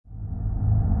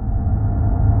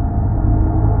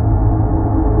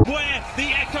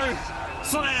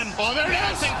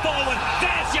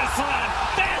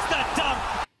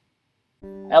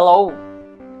Hello,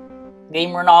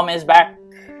 Gamer Nom is back.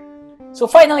 So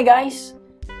finally guys,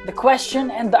 the question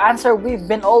and the answer we've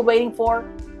been all waiting for.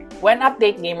 When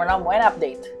update, Gamer Nom, when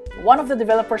update? One of the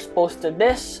developers posted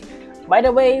this. By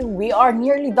the way, we are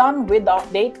nearly done with the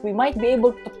update. We might be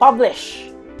able to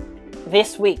publish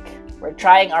this week. We're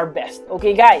trying our best.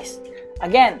 Okay guys,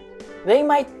 again, they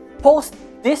might post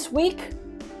this week,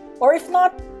 or if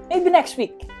not, maybe next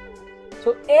week.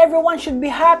 So everyone should be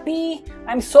happy.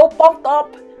 I'm so pumped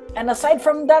up. And aside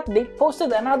from that, they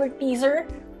posted another teaser.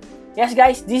 Yes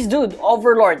guys, this dude,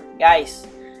 Overlord. Guys,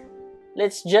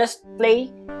 let's just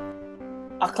play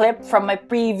a clip from my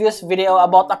previous video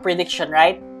about a prediction,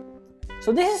 right?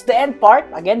 So this is the end part.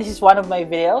 Again, this is one of my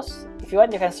videos. If you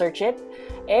want, you can search it.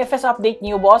 AFS update,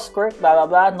 new boss, quirk, blah blah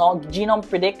blah, no, Genome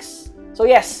predicts. So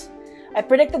yes, I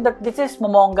predicted that this is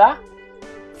Momonga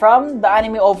from the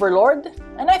anime Overlord.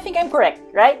 And I think I'm correct,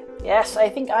 right? Yes, I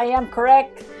think I am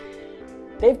correct.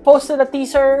 They've posted a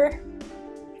teaser.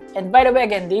 And by the way,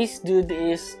 again, this dude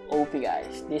is OP,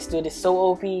 guys. This dude is so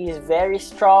OP. He's very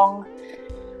strong.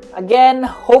 Again,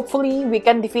 hopefully we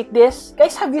can defeat this.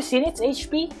 Guys, have you seen its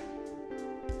HP?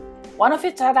 One of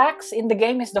its attacks in the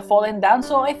game is the Fallen Down.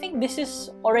 So I think this is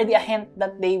already a hint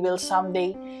that they will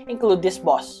someday include this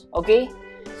boss. Okay?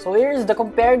 So here's the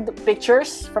compared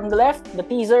pictures from the left, the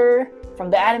teaser, from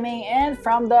the anime, and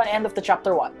from the end of the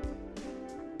chapter 1.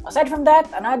 Aside from that,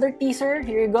 another teaser.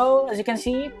 Here you go. As you can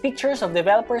see, pictures of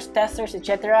developers, testers,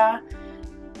 etc.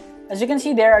 As you can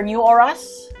see, there are new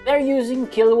auras. They're using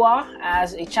Killua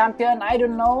as a champion. I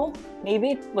don't know. Maybe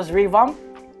it was revamped.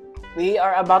 We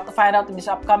are about to find out in this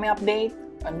upcoming update.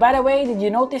 And by the way, did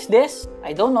you notice this?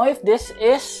 I don't know if this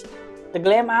is the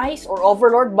Glam Eyes or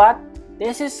Overlord, but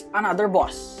this is another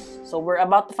boss. So we're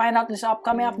about to find out in this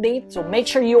upcoming update. So make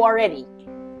sure you are ready.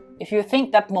 If you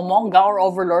think that Momonga or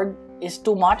Overlord is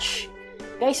too much,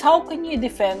 guys, how can you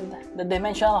defend the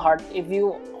Dimensional Heart if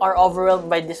you are overwhelmed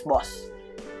by this boss?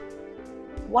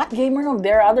 What, Gamer Nom?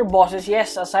 There are other bosses.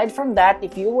 Yes, aside from that,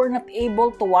 if you were not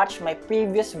able to watch my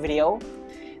previous video,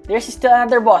 there's still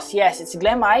another boss. Yes, it's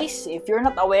Glam Eyes. If you're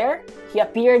not aware, he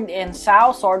appeared in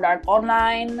SAO Sword Art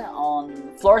Online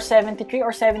on floor 73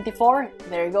 or 74.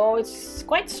 There you go. It's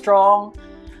quite strong.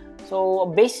 So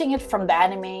basing it from the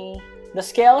anime, the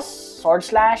skills, Sword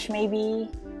Slash maybe,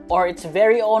 or its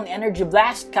very own energy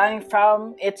blast coming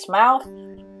from its mouth.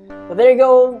 So there you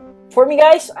go. For me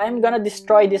guys, I'm gonna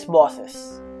destroy these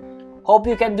bosses. Hope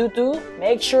you can do too.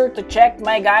 Make sure to check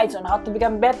my guides on how to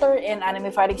become better in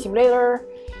Anime Fighting Simulator.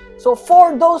 So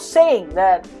for those saying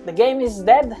that the game is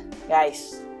dead,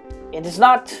 guys, it is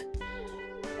not.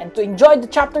 And to enjoy the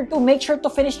chapter 2, make sure to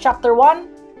finish chapter 1.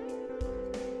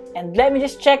 And let me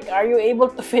just check, are you able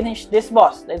to finish this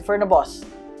boss, the Inferno boss?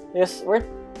 Because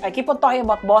I keep on talking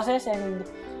about bosses, and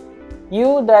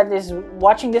you that is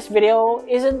watching this video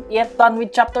isn't yet done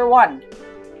with chapter 1.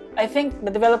 I think the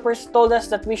developers told us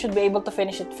that we should be able to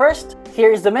finish it first.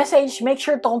 Here is the message. Make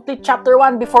sure to complete chapter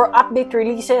 1 before update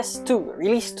release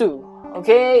 2.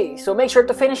 Okay, so make sure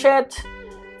to finish it.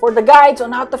 For the guides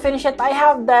on how to finish it, I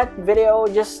have that video.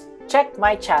 Just check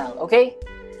my channel, okay?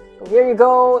 So here you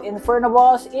go. Inferno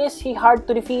boss. Is he hard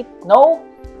to defeat? No.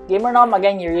 Gamer Nom,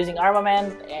 again, you're using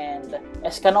Armament and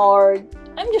Escanor.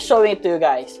 I'm just showing it to you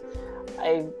guys.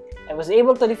 I was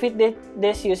able to defeat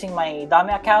this using my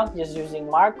dummy account, just using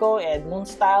Marco and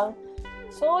Moonstyle.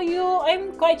 So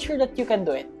I'm quite sure that you can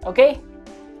do it, okay?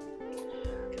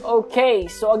 Okay,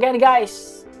 so again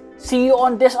guys, see you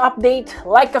on this update.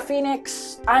 Like a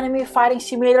Phoenix, Anime Fighting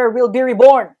Simulator will be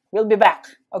reborn. We'll be back,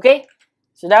 okay?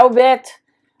 So that will be it.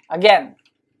 Again,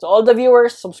 to all the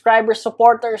viewers, subscribers,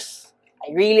 supporters,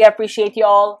 I really appreciate you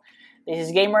all. This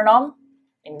is Gamer Nom,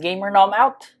 and Gamer Nom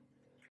out.